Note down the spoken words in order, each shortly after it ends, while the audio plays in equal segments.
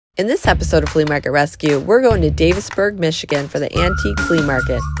In this episode of Flea Market Rescue, we're going to Davisburg, Michigan for the antique flea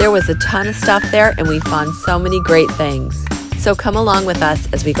market. There was a ton of stuff there and we found so many great things. So come along with us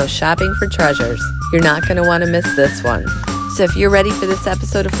as we go shopping for treasures. You're not going to want to miss this one. So if you're ready for this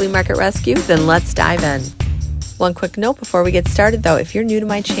episode of Flea Market Rescue, then let's dive in. One quick note before we get started though, if you're new to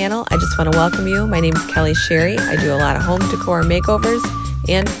my channel, I just want to welcome you. My name is Kelly Sherry. I do a lot of home decor makeovers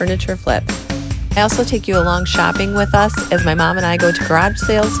and furniture flips. I also take you along shopping with us as my mom and I go to garage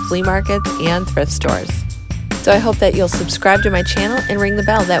sales, flea markets, and thrift stores. So I hope that you'll subscribe to my channel and ring the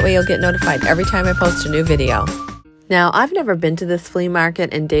bell. That way you'll get notified every time I post a new video. Now, I've never been to this flea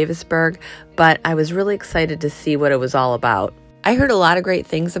market in Davisburg, but I was really excited to see what it was all about. I heard a lot of great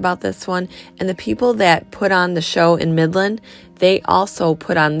things about this one, and the people that put on the show in Midland, they also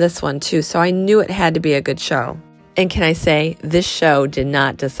put on this one too, so I knew it had to be a good show. And can I say, this show did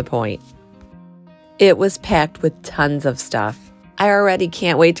not disappoint. It was packed with tons of stuff. I already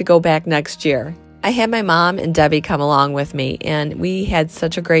can't wait to go back next year. I had my mom and Debbie come along with me, and we had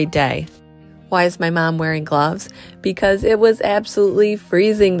such a great day. Why is my mom wearing gloves? Because it was absolutely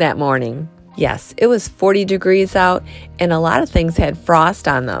freezing that morning. Yes, it was 40 degrees out, and a lot of things had frost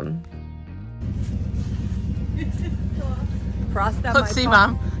on them. Frost on Let's see,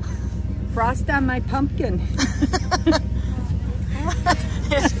 Mom. Frost on my pumpkin.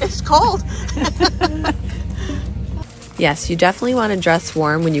 It's cold. Yes, you definitely want to dress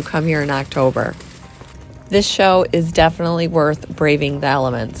warm when you come here in October. This show is definitely worth braving the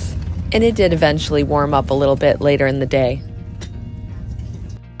elements. And it did eventually warm up a little bit later in the day.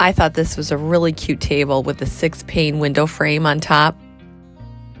 I thought this was a really cute table with the 6-pane window frame on top.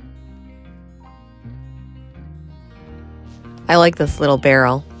 I like this little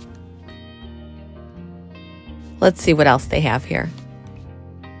barrel. Let's see what else they have here.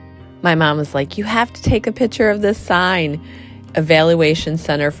 My mom was like, you have to take a picture of this sign. Evaluation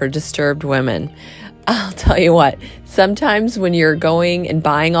Center for Disturbed Women. I'll tell you what, sometimes when you're going and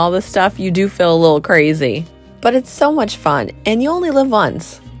buying all this stuff, you do feel a little crazy. But it's so much fun, and you only live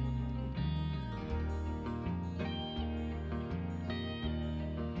once.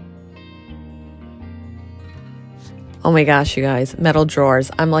 Oh my gosh, you guys, metal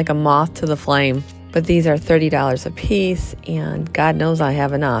drawers. I'm like a moth to the flame. But these are $30 a piece, and God knows I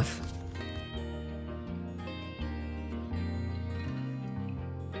have enough.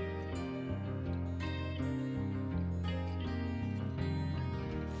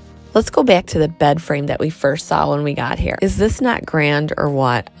 Let's go back to the bed frame that we first saw when we got here. Is this not grand or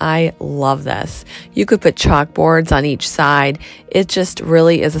what? I love this. You could put chalkboards on each side. It just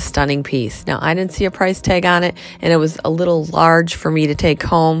really is a stunning piece. Now, I didn't see a price tag on it, and it was a little large for me to take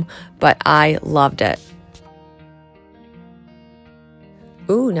home, but I loved it.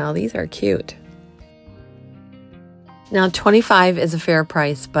 Ooh, now these are cute. Now, $25 is a fair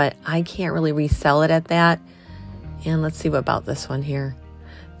price, but I can't really resell it at that. And let's see what about this one here.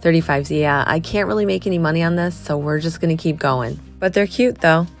 $35, yeah, I can't really make any money on this, so we're just going to keep going. But they're cute,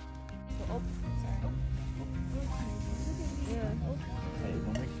 though.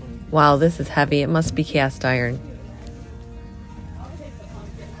 Wow, this is heavy. It must be cast iron.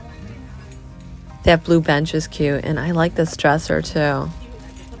 That blue bench is cute, and I like this dresser, too.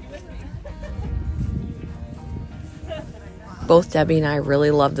 Both Debbie and I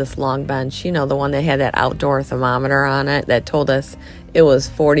really love this long bench. You know, the one that had that outdoor thermometer on it that told us it was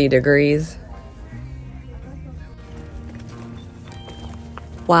 40 degrees.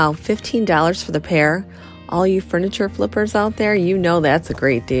 Wow, $15 for the pair. All you furniture flippers out there, you know that's a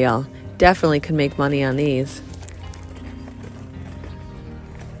great deal. Definitely could make money on these.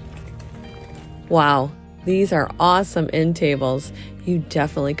 Wow, these are awesome end tables. You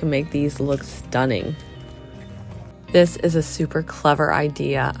definitely can make these look stunning. This is a super clever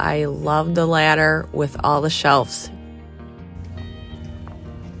idea. I love the ladder with all the shelves.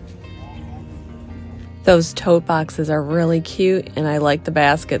 Those tote boxes are really cute, and I like the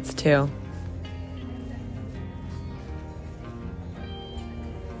baskets too.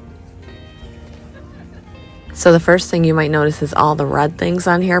 So the first thing you might notice is all the red things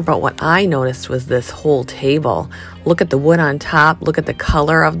on here, but what I noticed was this whole table. Look at the wood on top. Look at the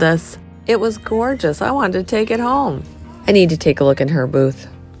color of this. It was gorgeous. I wanted to take it home. I need to take a look in her booth.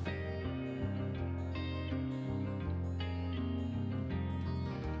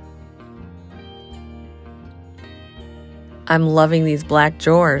 I'm loving these black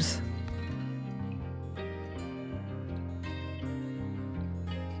drawers.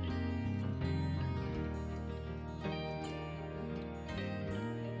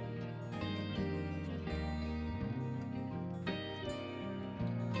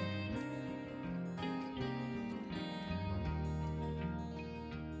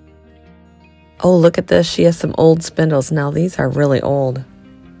 Oh, look at this. She has some old spindles. Now these are really old.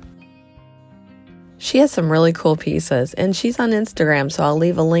 She has some really cool pieces, and she's on Instagram, so I'll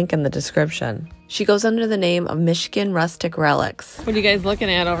leave a link in the description. She goes under the name of Michigan Rustic Relics. What are you guys looking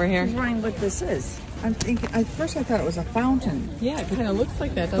at over here? I was wondering what this is. I'm thinking, at first I thought it was a fountain. Yeah, it kind of looks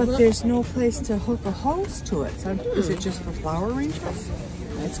like that, doesn't But it? there's no place to hook a hose to it. So is it just for flower arrangements?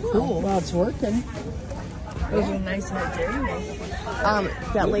 That's cool. Well, it's working. Those are nice and dirty.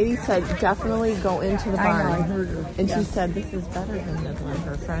 That lady said definitely go into the barn. I know, I heard her. And she said this is better than Midland,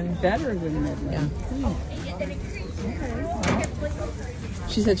 her friend. Better than Midland. Yeah.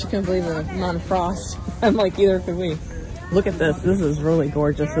 She said she couldn't believe the amount of frost. I'm like, either could we. Look at this. This is really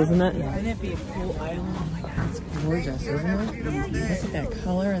gorgeous, isn't it? Wouldn't it be a cool island? Oh my God, it's gorgeous, isn't it? Look at that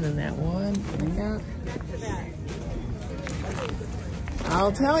color and then that wood.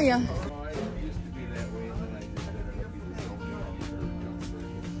 I'll tell you.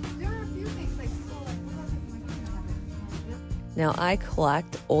 Now, I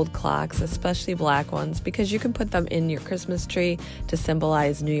collect old clocks, especially black ones, because you can put them in your Christmas tree to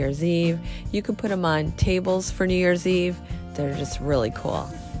symbolize New Year's Eve. You can put them on tables for New Year's Eve. They're just really cool.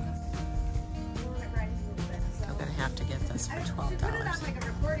 I'm going to have to get this for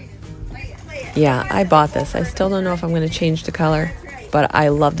 $12. Yeah, I bought this. I still don't know if I'm going to change the color, but I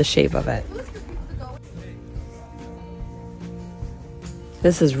love the shape of it.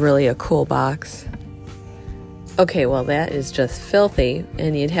 This is really a cool box. Okay, well, that is just filthy,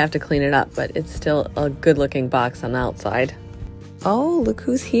 and you'd have to clean it up, but it's still a good-looking box on the outside. Oh, look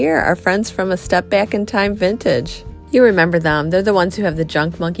who's here. Our friends from A Step Back in Time Vintage. You remember them. They're the ones who have the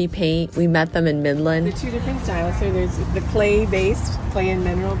junk monkey paint. We met them in Midland. The two different styles. So there's the clay-based, clay and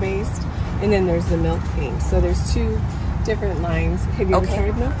mineral-based, and then there's the milk paint. So there's two different lines. Have you ever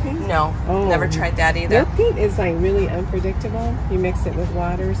tried milk paint? No, never tried that either. Milk paint is like really unpredictable. You mix it with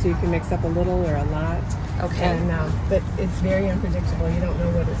water, so you can mix up a little or a lot. Okay. And, but it's very unpredictable. You don't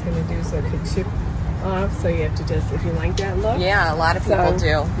know what it's going to do, so it could chip off. So you have to just, if you like that look. Yeah, a lot of people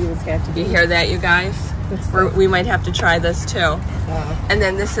do. You just have to. You hear that, you guys? We might have to try this too. And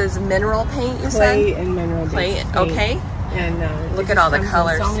then this is mineral paint, you said? Clay and mineral Clay, paint. okay. And look at all the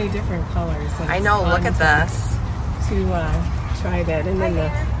colors. So many different colors. So I know, look at this. To try that, and then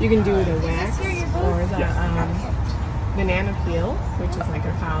you can do the wax or the banana peel, which is like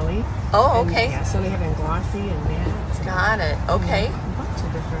a poly. Oh, okay. And, yeah, so they have in glossy and matte. Got it. Okay. A bunch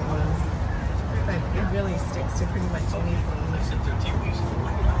of different ones, but it really sticks to pretty much anything.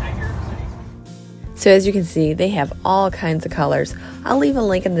 So as you can see, they have all kinds of colors. I'll leave a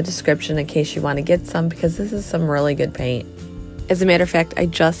link in the description in case you want to get some, because this is some really good paint. As a matter of fact, I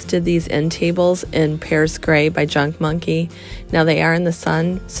just did these end tables in Paris Gray by Junk Monkey. Now they are in the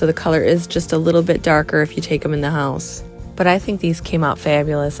sun, so the color is just a little bit darker if you take them in the house. But I think these came out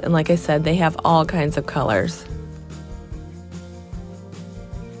fabulous, and like I said, they have all kinds of colors.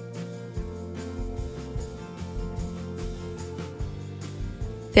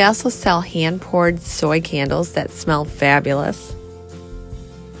 They also sell hand-poured soy candles that smell fabulous.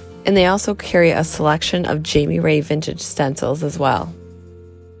 And they also carry a selection of Jamie Ray vintage stencils as well.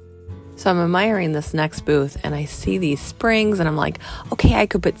 So I'm admiring this next booth, and I see these springs, and I'm like, okay, I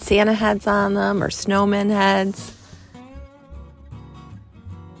could put Santa heads on them or snowman heads.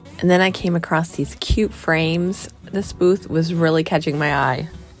 And then I came across these cute frames. This booth was really catching my eye.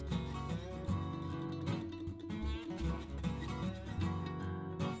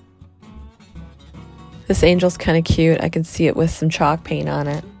 This angel's kind of cute. I can see it with some chalk paint on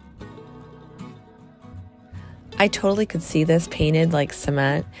it. I totally could see this painted like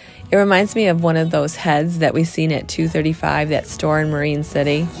cement. It reminds me of one of those heads that we seen at 235, that store in Marine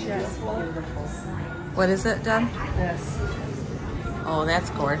City. What is it, Deb? Yes. Oh, that's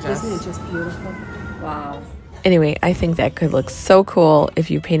gorgeous. Isn't it just beautiful? Wow. Anyway, I think that could look so cool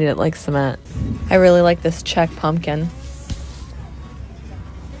if you painted it like cement. I really like this check pumpkin.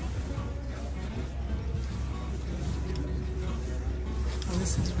 Oh,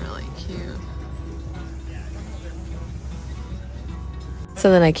 this is really cute. So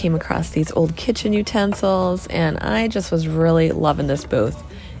then I came across these old kitchen utensils, and I just was really loving this booth.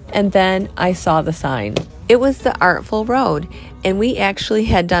 And then I saw the sign. It was the Artful Road, and we actually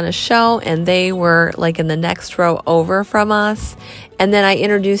had done a show, and they were like in the next row over from us. And then I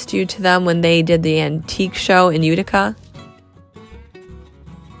introduced you to them when they did the antique show in Utica.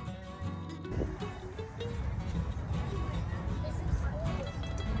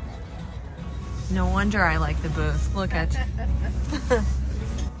 No wonder I like the booth. Look at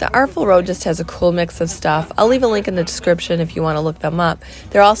The Artful Road just has a cool mix of stuff. I'll leave a link in the description if you want to look them up.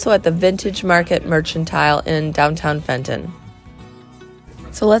 They're also at the Vintage Market Mercantile in downtown Fenton.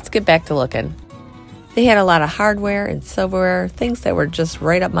 So let's get back to looking. They had a lot of hardware and silverware, things that were just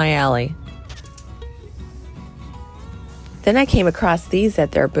right up my alley. Then I came across these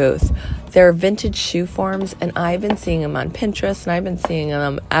at their booth. They're vintage shoe forms, and I've been seeing them on Pinterest, and I've been seeing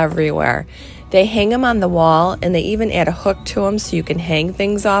them everywhere. They hang them on the wall, and they even add a hook to them so you can hang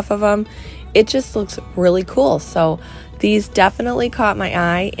things off of them. It just looks really cool. So these definitely caught my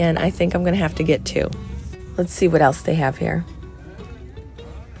eye, and I think I'm going to have to get two. Let's see what else they have here.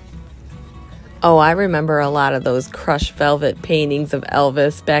 Oh, I remember a lot of those crushed velvet paintings of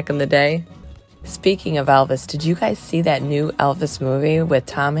Elvis back in the day. Speaking of Elvis, did you guys see that new Elvis movie with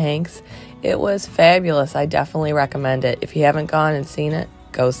Tom Hanks? It was fabulous. I definitely recommend it. If you haven't gone and seen it,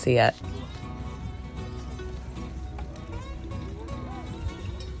 go see it.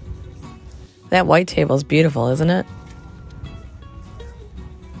 That white table is beautiful, isn't it?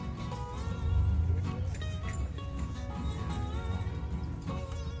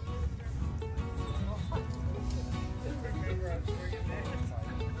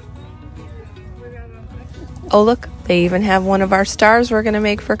 Oh look, they even have one of our stars we're going to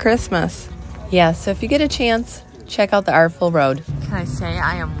make for Christmas. Yeah, so if you get a chance, check out the Artful Road. Can I say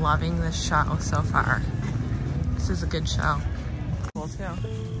I am loving this show so far? This is a good show. Cool too.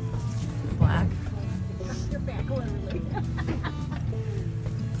 Black.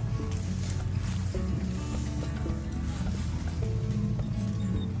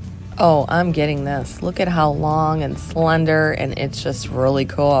 Oh, I'm getting this. Look at how long and slender, and it's just really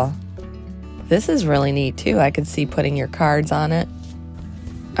cool. This is really neat too. I could see putting your cards on it.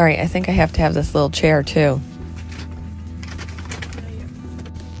 All right, I think I have to have this little chair too.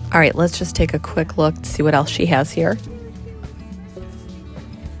 All right, let's just take a quick look to see what else she has here.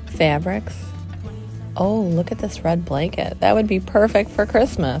 Fabrics. Oh, look at this red blanket. That would be perfect for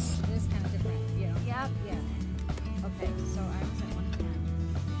Christmas. It is kind of different. Yeah. Okay, so I was at 110.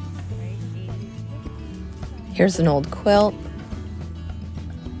 Right? 80. Here's an old quilt.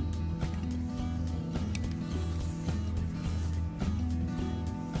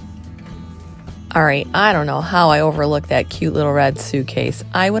 All right, I don't know how I overlooked that cute little red suitcase.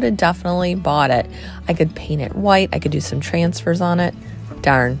 I would have definitely bought it. I could paint it white. I could do some transfers on it.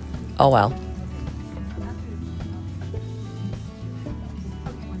 Darn. Oh well.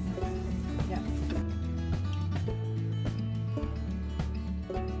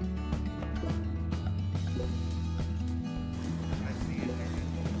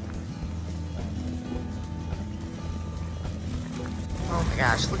 Oh my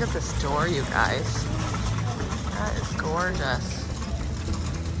gosh, look at this door, you guys. That is gorgeous.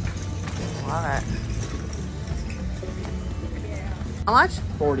 Love it. How much?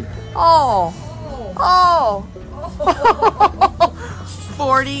 40. Oh.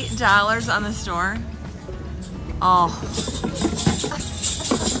 $40 on the store. Oh.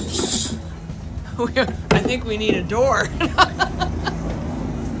 I think we need a door.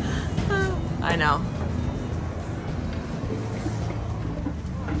 I know.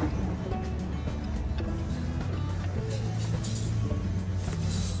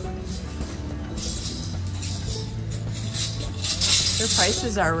 Their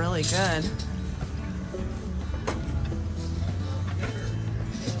prices are really good.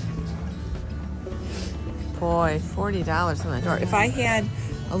 Boy, $40 on the door. If I had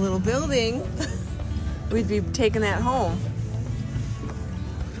a little building, we'd be taking that home.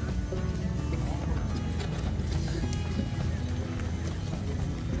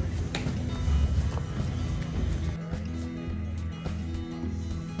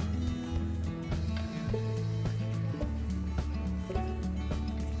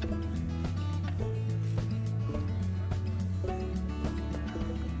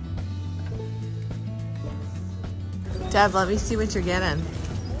 Deb, let me see what you're getting.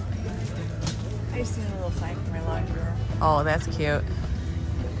 I just need a little sign for my laundry room. Oh, that's cute.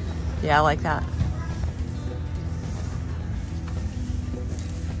 Yeah, I like that.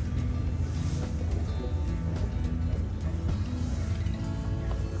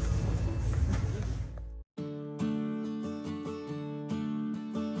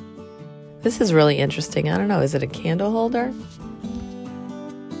 This is really interesting. I don't know, is it a candle holder?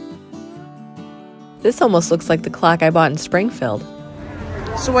 This almost looks like the clock I bought in Springfield.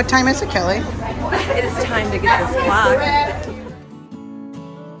 So what time is it, Kelly? It is time to get this clock.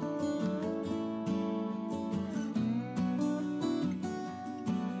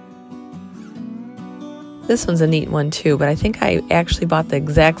 This one's a neat one too, but I think I actually bought the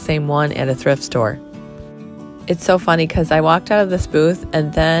exact same one at a thrift store. It's so funny because I walked out of this booth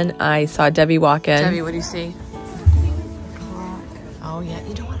and then I saw Debbie walk in. Debbie, what do you see? Clock. Oh yeah,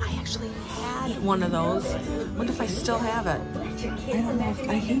 you know what? I actually had one of those. I wonder if I still have it. don't know.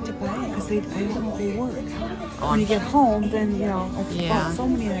 I hate to buy it because I don't know if they work. When you get home, then you know. I bought so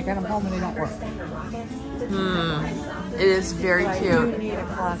many and I got them home and they don't work. It is very I cute. do need a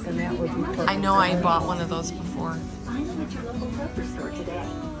clock, and that would be perfect. I know I bought one of those before. I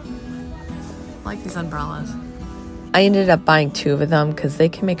like these umbrellas. I ended up buying 2 of them because they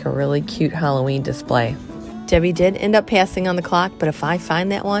can make a really cute Halloween display. Debbie did end up passing on the clock, but if I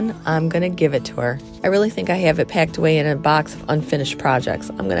find that one, I'm going to give it to her. I really think I have it packed away in a box of unfinished projects.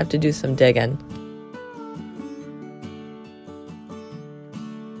 I'm going to have to do some digging.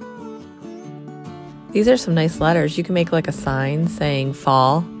 These are some nice letters. You can make like a sign saying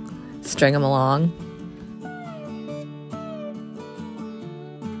fall, string them along.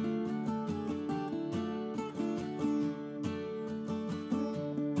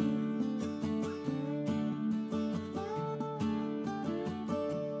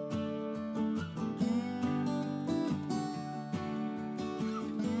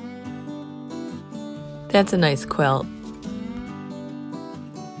 That's a nice quilt.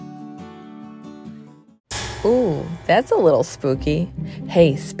 Ooh, that's a little spooky.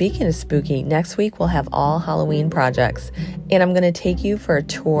 Hey, speaking of spooky, next week we'll have all Halloween projects. And I'm going to take you for a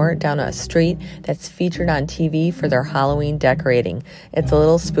tour down a street that's featured on TV for their Halloween decorating. It's a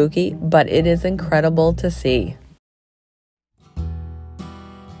little spooky, but it is incredible to see.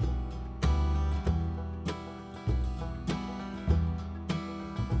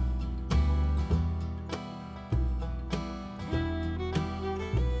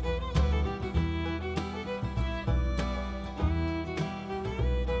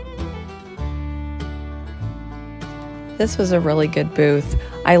 This was a really good booth.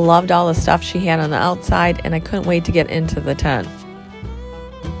 I loved all the stuff she had on the outside, and I couldn't wait to get into the tent.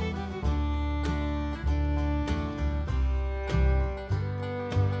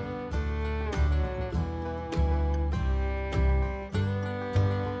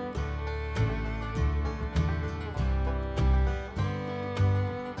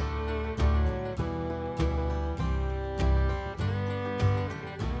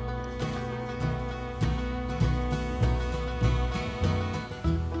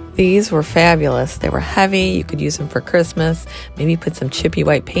 These were fabulous. They were heavy. You could use them for Christmas. Maybe put some chippy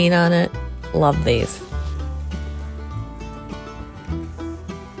white paint on it. Love these.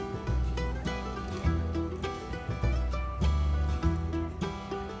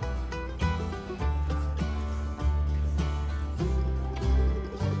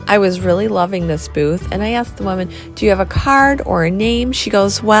 I was really loving this booth, and I asked the woman, do you have a card or a name? She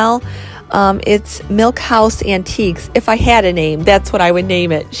goes, well, it's Milk House Antiques. If I had a name, that's what I would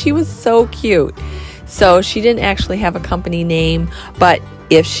name it. She was so cute. So she didn't actually have a company name, but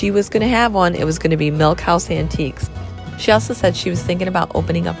if she was going to have one, it was going to be Milk House Antiques. She also said she was thinking about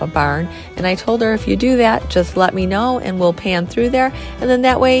opening up a barn, and I told her, if you do that, just let me know and we'll pan through there, and then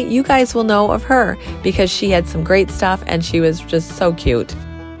that way you guys will know of her, because she had some great stuff and she was just so cute.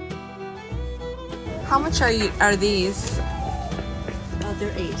 How much are these? They're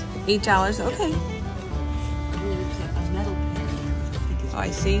 $8. $8, okay. Oh, I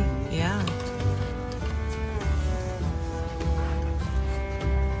see, yeah.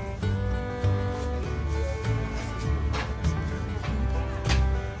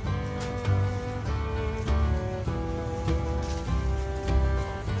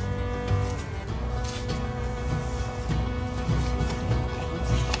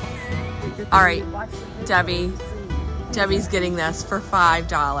 All right, Debbie's getting this for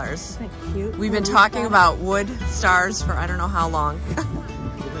 $5. We've been talking about wood stars for I don't know how long.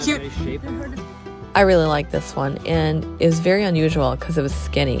 Cute. I really like this one, and it was very unusual because it was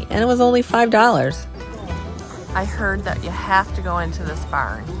skinny, and it was only $5. I heard that you have to go into this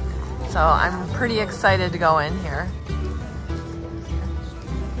barn, so I'm pretty excited to go in here.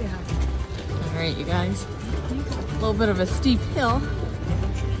 All right, you guys, a little bit of a steep hill.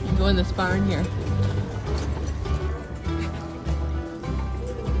 Go in this barn here.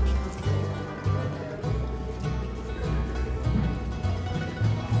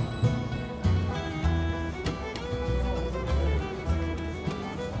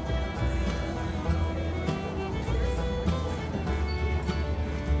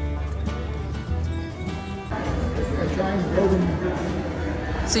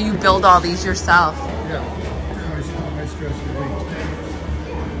 So you build all these yourself? Yeah. I stress your weight.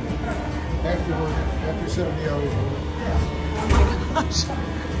 After 70 hours. Oh my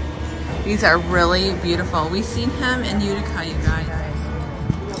gosh. These are really beautiful. We've seen him in Utica, you guys.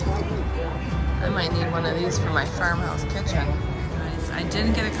 I might need one of these for my farmhouse kitchen. Guys, I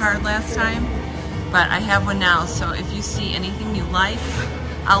didn't get a card last time, but I have one now. So if you see anything you like,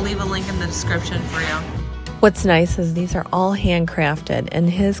 I'll leave a link in the description for you. What's nice is these are all handcrafted, and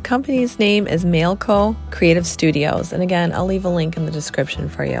his company's name is Mailco Creative Studios. And again, I'll leave a link in the description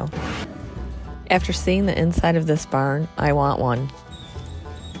for you. After seeing the inside of this barn, I want one.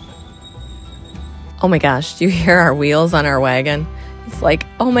 Oh my gosh, do you hear our wheels on our wagon? It's like,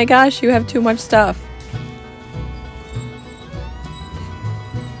 oh my gosh, you have too much stuff.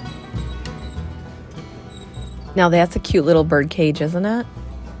 Now that's a cute little bird cage, isn't it?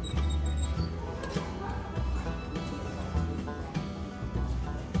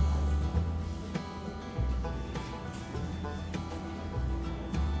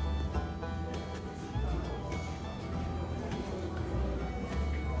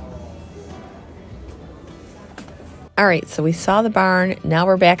 All right, so we saw the barn. Now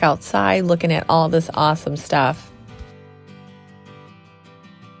we're back outside looking at all this awesome stuff.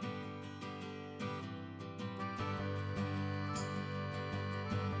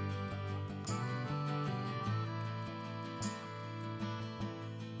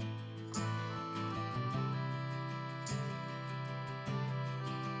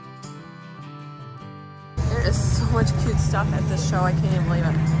 There is so much cute stuff at this show. I can't even believe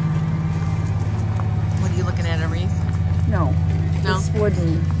it. What are you looking at, a wreath? No. No? This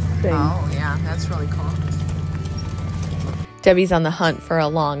wooden thing. Oh, yeah, that's really cool. Debbie's on the hunt for a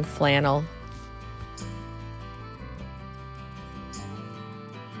long flannel.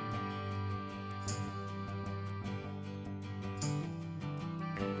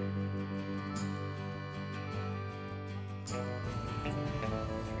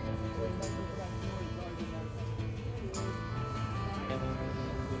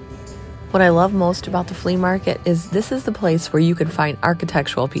 What I love most about the flea market is this is the place where you can find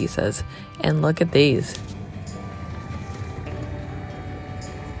architectural pieces. And look at these.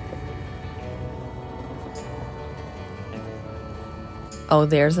 Oh,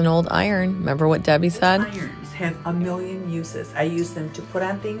 there's an old iron. Remember what Debbie said? Irons have a million uses. I use them to put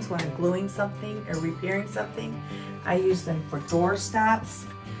on things when I'm gluing something or repairing something. I use them for door stops.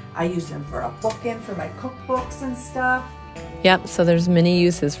 I use them for a bookend for my cookbooks and stuff. Yep, so there's many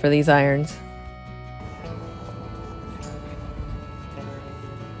uses for these irons.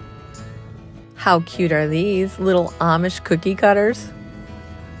 How cute are these little Amish cookie cutters?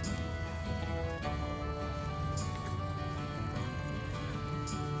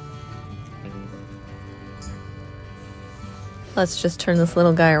 Let's just turn this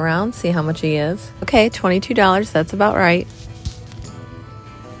little guy around, see how much he is. Okay, $22, that's about right.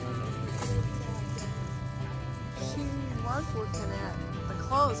 She was looking at the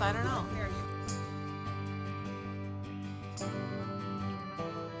clothes, I don't know.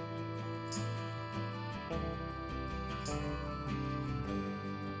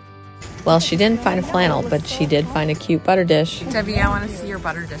 Well, she didn't find a flannel, but she did find a cute butter dish. Debbie, I want to see your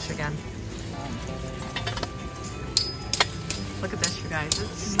butter dish again. Look at this, you guys.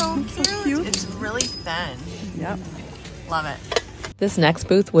 It's so cute. It's really thin. Yep. Love it. This next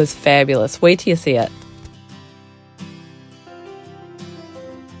booth was fabulous. Wait till you see it.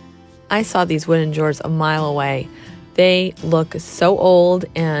 I saw these wooden drawers a mile away. They look so old,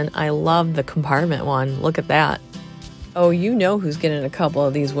 and I love the compartment one. Look at that. Oh, you know who's getting a couple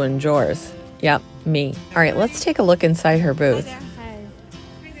of these wooden drawers. Yep, me. All right, let's take a look inside her booth.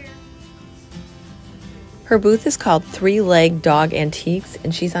 Her booth is called 3-Leg Dog Antiques,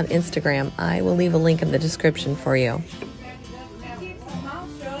 and she's on Instagram. I will leave a link in the description for you.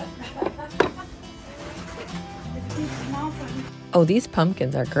 Oh, these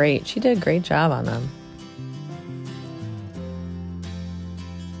pumpkins are great. She did a great job on them.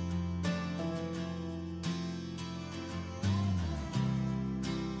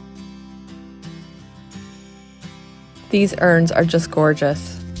 These urns are just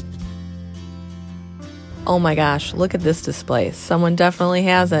gorgeous. Oh my gosh, look at this display. Someone definitely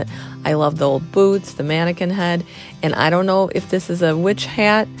has it. I love the old boots, the mannequin head, and I don't know if this is a witch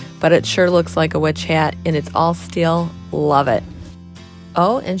hat, but it sure looks like a witch hat, and it's all steel. Love it.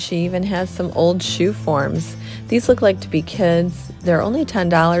 Oh, and she even has some old shoe forms. These look like to be kids. They're only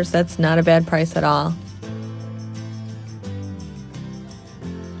 $10. That's not a bad price at all.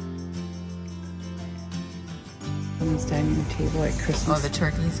 Someone's dining table at Christmas. Oh, the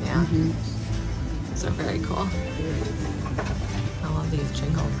turkeys, yeah. Those are very cool. I love these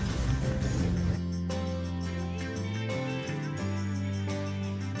jingle.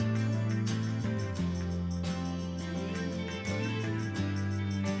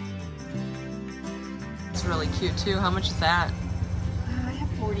 It's really cute too. How much is that? I have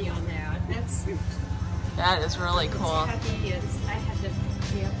 40 on that. That is really cool. Heavy. I had to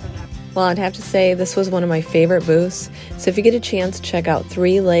pay up for that. Well, I'd have to say this was one of my favorite booths. So if you get a chance, check out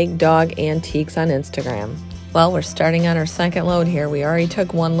 3-Leg Dog Antiques on Instagram. Well, we're starting on our second load here. We already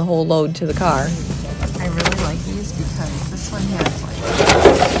took one whole load to the car. I really like these because this one has like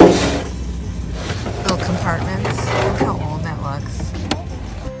little compartments. Look how old that looks.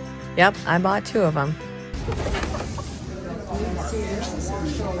 Yep, I bought 2 of them.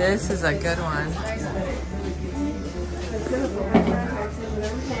 This is a good one.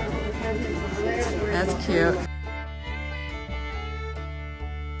 That's cute.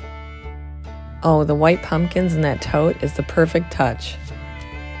 Oh, the white pumpkins in that tote is the perfect touch.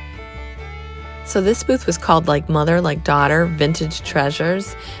 So this booth was called Like Mother, Like Daughter, Vintage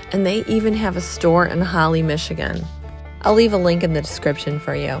Treasures, and they even have a store in Holly, Michigan. I'll leave a link in the description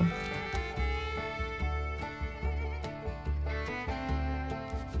for you.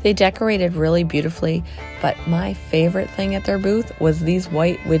 They decorated really beautifully, but my favorite thing at their booth was these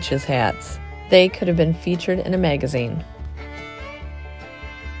white witches' hats. They could have been featured in a magazine.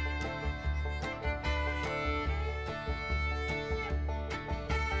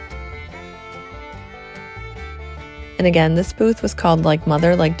 And again, this booth was called Like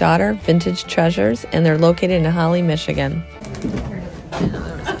Mother, Like Daughter, Vintage Treasures, and they're located in Holly, Michigan. I didn't know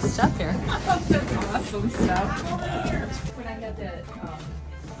there was some stuff here. That's awesome stuff. When I got that,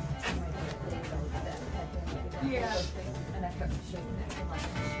 Yeah. and I kept shaking it.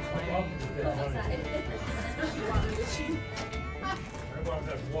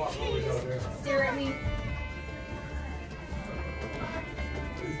 Stare at me.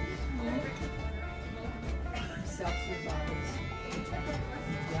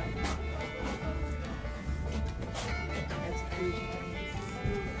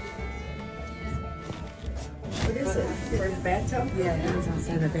 What is it? For the bathtub? Yeah, it is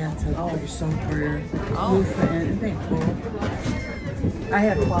outside the bathtub. Oh, you're so pretty. Oh. Isn't that cool? I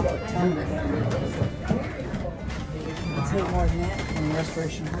had a clock at 10. I'll take more than that from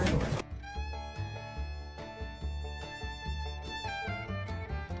Restoration Hardware.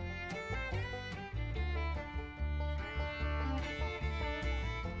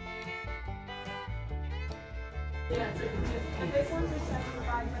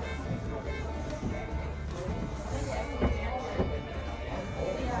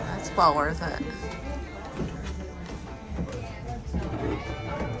 That's well worth it.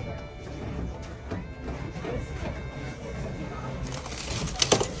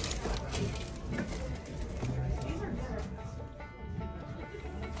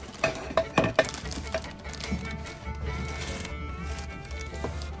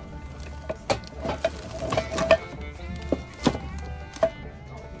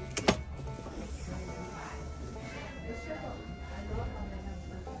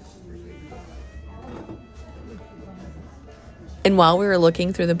 And while we were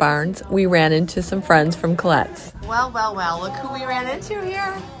looking through the barns, we ran into some friends from Collette's. Well, well, well, look who we ran into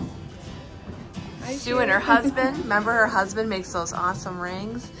here. Sue and her husband. Remember, her husband makes those awesome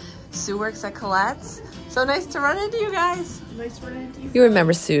rings. Sue works at Colette's. So nice to run into you guys. Nice running into you. You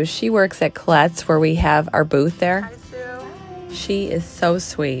remember Sue, she works at Colette's where we have our booth there. Hi, Sue. She is so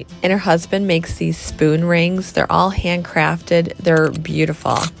sweet. And her husband makes these spoon rings. They're all handcrafted. They're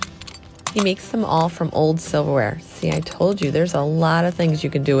beautiful. He makes them all from old silverware. See, I told you, there's a lot of things you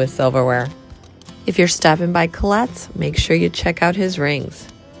can do with silverware. If you're stopping by Colette's, make sure you check out his rings.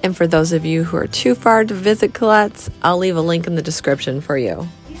 And for those of you who are too far to visit Colette's, I'll leave a link in the description for you.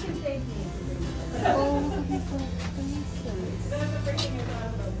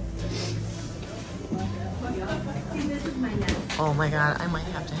 Oh my God, I might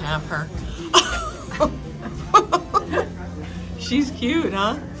have to have her. She's cute,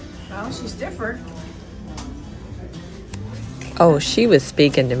 huh? Well, she's different. Oh, she was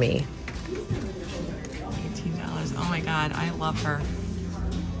speaking to me. $18. Oh my God, I love her.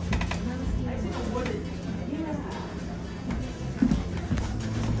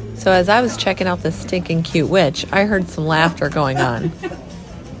 So as I was checking out this stinking cute witch, I heard some laughter going on.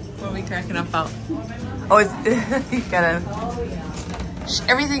 What are we cracking up about? Oh, it's, you gotta.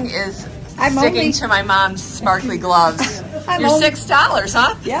 Everything is sticking to my mom's sparkly gloves. You're $6,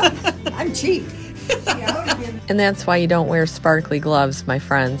 huh? Yeah, I'm cheap. And that's why you don't wear sparkly gloves, my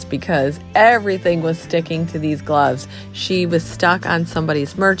friends, because everything was sticking to these gloves. She was stuck on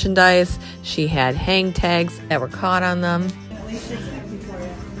somebody's merchandise. She had hang tags that were caught on them.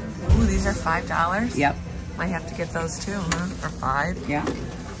 Ooh, these are $5? Yep. Might have to get those too, huh? For $5? Yeah.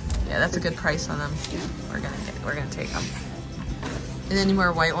 Yeah, that's a good price on them. We're gonna take them. And any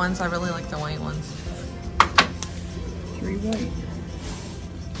more white ones? I really like the white ones. 3 white.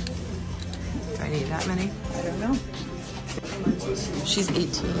 Do I need that many? I don't know. She's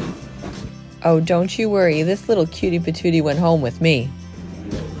 18. Oh, don't you worry. This little cutie patootie went home with me.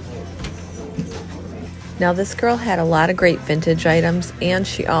 Now this girl had a lot of great vintage items, and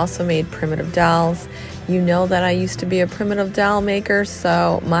she also made primitive dolls. You know that I used to be a primitive doll maker,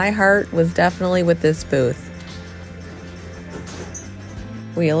 so my heart was definitely with this booth.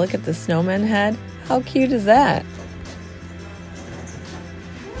 Will you look at the snowman head? How cute is that?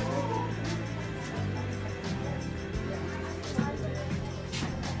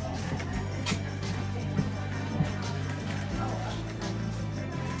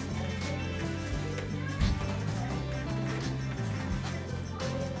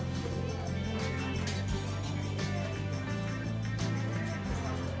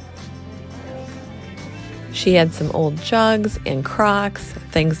 She had some old jugs and Crocs,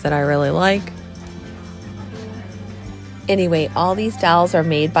 things that I really like. Anyway, all these dolls are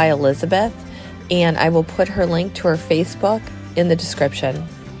made by Elizabeth, and I will put her link to her Facebook in the description.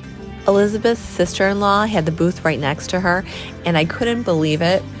 Elizabeth's sister-in-law had the booth right next to her, and I couldn't believe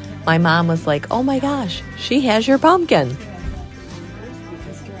it. My mom was like, "Oh my gosh, she has your pumpkin."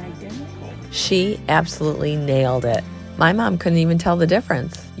 She absolutely nailed it. My mom couldn't even tell the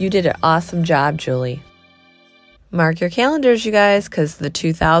difference. You did an awesome job, Julie. Mark your calendars, you guys, because the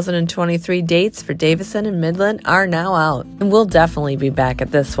 2023 dates for Davison and Midland are now out. And we'll definitely be back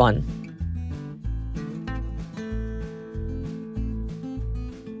at this one.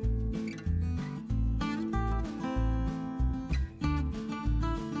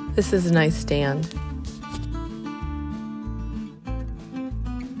 This is a nice stand.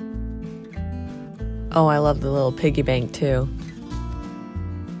 Oh, I love the little piggy bank too.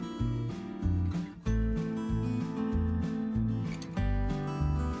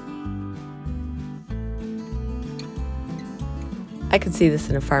 I could see this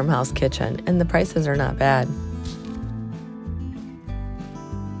in a farmhouse kitchen, and the prices are not bad.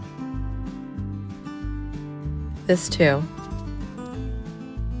 This too.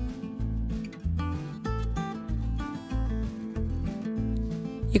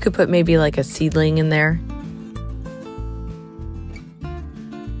 You could put maybe like a seedling in there.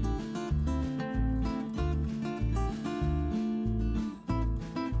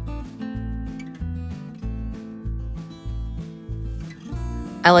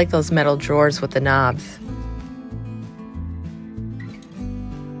 I like those metal drawers with the knobs.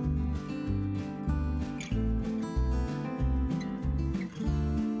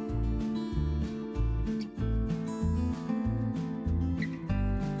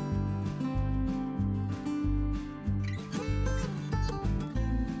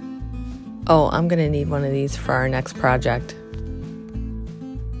 Oh, I'm gonna need one of these for our next project.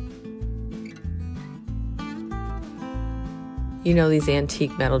 You know, these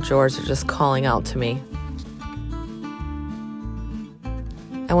antique metal drawers are just calling out to me.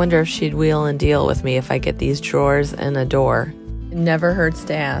 I wonder if she'd wheel and deal with me if I get these drawers and a door. It never hurts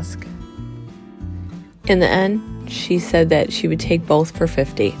to ask. In the end, she said that she would take both for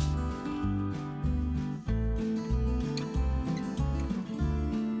 $50.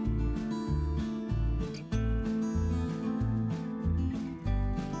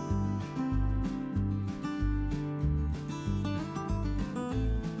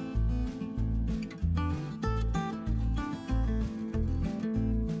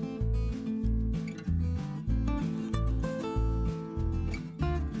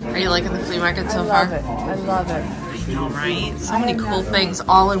 Are you liking the flea market so far? I love it. I know, right? So many cool things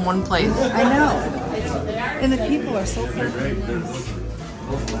all in one place. I know. And the people are so friendly.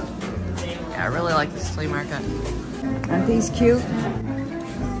 Yeah, I really like this flea market. Aren't these cute?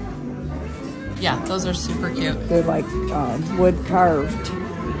 Yeah, those are super cute. They're like wood carved.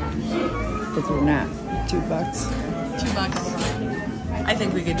 But they're not. $2. $2. I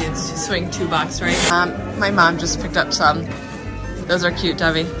think we could do swing $2, right? My mom just picked up some. Those are cute,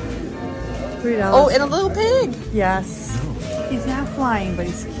 Debbie. $3. Oh, and a little pig. Yes. He's not flying, but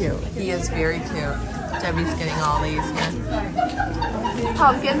he's cute. He is very cute. Debbie's getting all these here.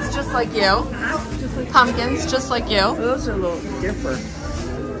 Pumpkins, just like you. Pumpkins, just like you. Those are a little different.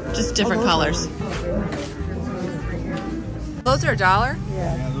 Just different colors. Those are $1?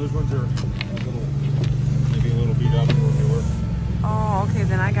 Yeah, those ones are maybe a little beat up where they were. Oh, okay,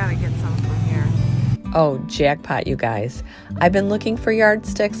 then I gotta get some from here. Oh, jackpot, you guys. I've been looking for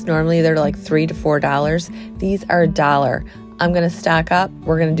yardsticks. Normally they're like $3 to $4. These are $1. I'm gonna stock up.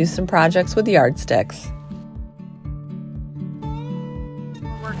 We're gonna do some projects with yardsticks.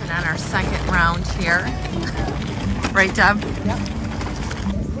 We're working on our second round here. Right, Deb? Yep.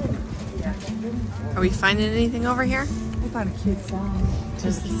 Are we finding anything over here? I found a cute song.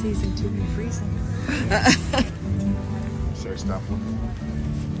 Just the season to be freezing. Should I stop looking?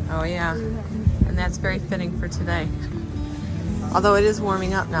 Oh yeah, and that's very fitting for today. Although it is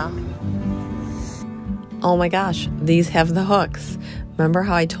warming up now. Oh my gosh, these have the hooks. Remember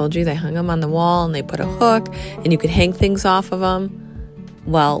how I told you they hung them on the wall and they put a hook and you could hang things off of them?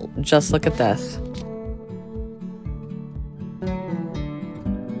 Well, just look at this.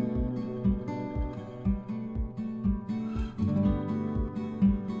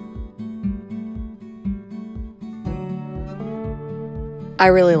 I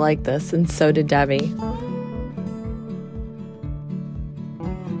really like this, and so did Debbie.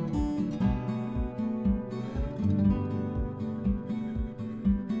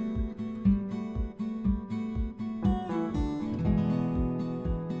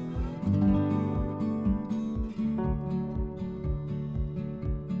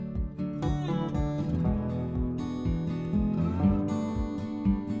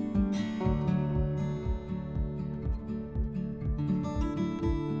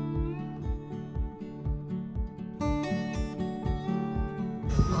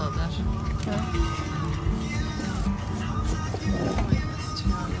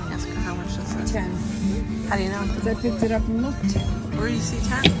 Ask her how much this is. 10. How do you know? Because I picked it up and looked. Where do you see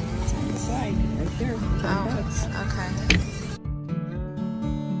 10? It's on the side, right there. Oh, okay.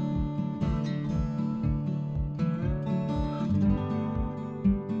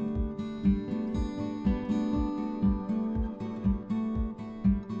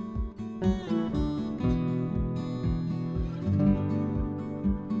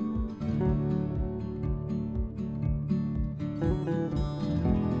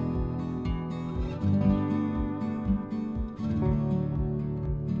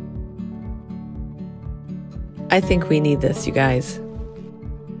 I think we need this, you guys.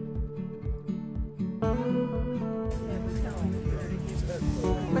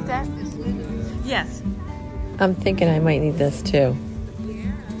 What's that? Yes. I'm thinking I might need this too.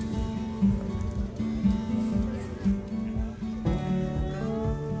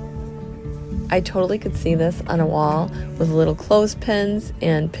 I totally could see this on a wall with little clothespins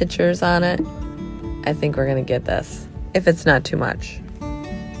and pictures on it. I think we're gonna get this, if it's not too much.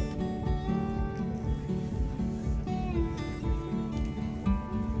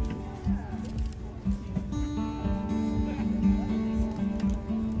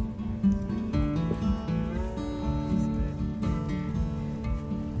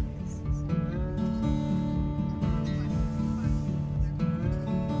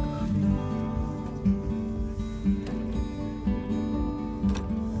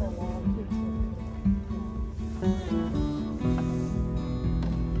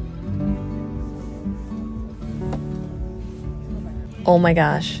 Oh my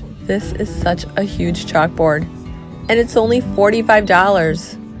gosh, this is such a huge chalkboard, and it's only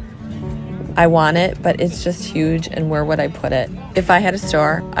 $45. I want it, but it's just huge, and where would I put it? If I had a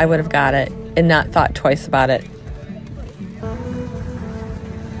store, I would have got it and not thought twice about it.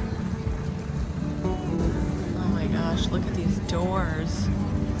 Oh my gosh, look at these doors.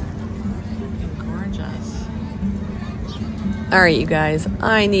 Gorgeous. All right, you guys,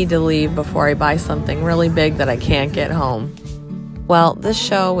 I need to leave before I buy something really big that I can't get home. Well, this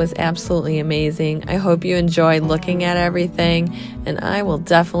show was absolutely amazing. I hope you enjoyed looking at everything, and I will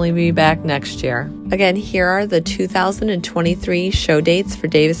definitely be back next year. Again, here are the 2023 show dates for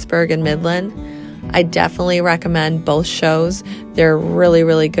Davisburg and Midland. I definitely recommend both shows. They're really,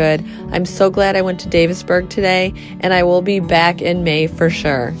 really good. I'm so glad I went to Davisburg today, and I will be back in May for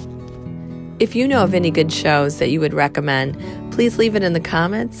sure. If you know of any good shows that you would recommend, please leave it in the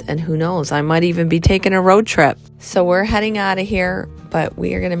comments, and who knows, I might even be taking a road trip. So we're heading out of here, but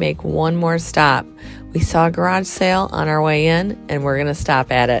we are going to make one more stop. We saw a garage sale on our way in, and we're going to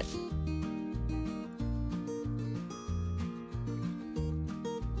stop at it.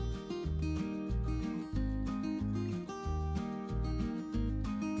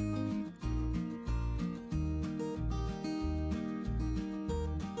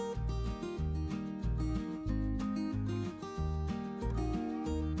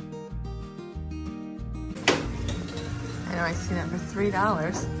 I know I seen it for $3.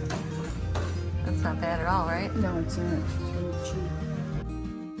 That's not bad at all, right? No, it's not. It's really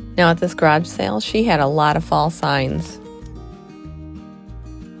cheap. Now at this garage sale, she had a lot of fall signs.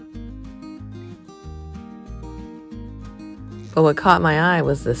 But what caught my eye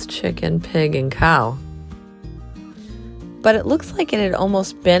was this chicken, pig, and cow. But it looks like it had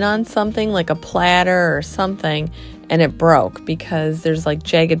almost been on something like a platter or something, and it broke because there's like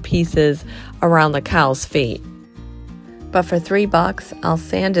jagged pieces around the cow's feet. But for $3, I'll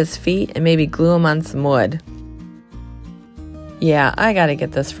sand his feet and maybe glue him on some wood. Yeah, I gotta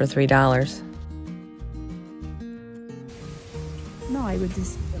get this for $3. No, I would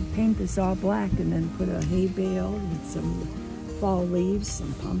just paint this all black and then put a hay bale with some fall leaves,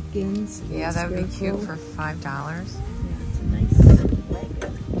 some pumpkins. Yeah, that would be cute scarecrow. for $5. Yeah, it's a nice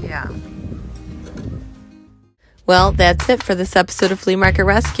blanket. Yeah. Well, that's it for this episode of Flea Market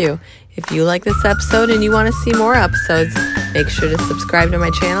Rescue. If you like this episode and you want to see more episodes, make sure to subscribe to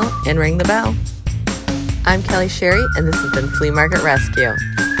my channel and ring the bell. I'm Kelly Sherry, and this has been Flea Market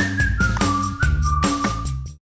Rescue.